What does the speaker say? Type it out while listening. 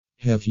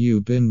Have you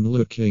been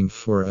looking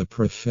for a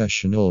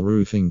professional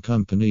roofing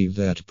company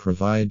that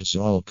provides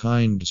all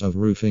kinds of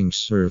roofing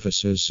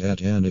services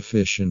at an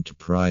efficient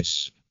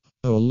price?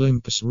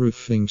 Olympus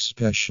Roofing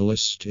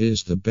Specialist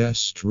is the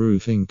best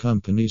roofing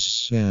company,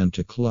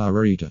 Santa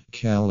Clarita,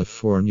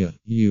 California,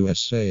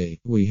 USA.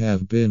 We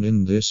have been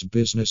in this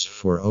business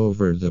for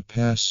over the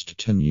past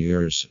 10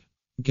 years.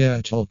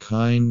 Get all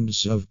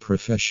kinds of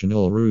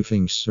professional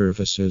roofing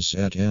services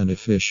at an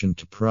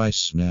efficient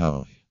price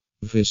now.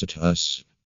 Visit us.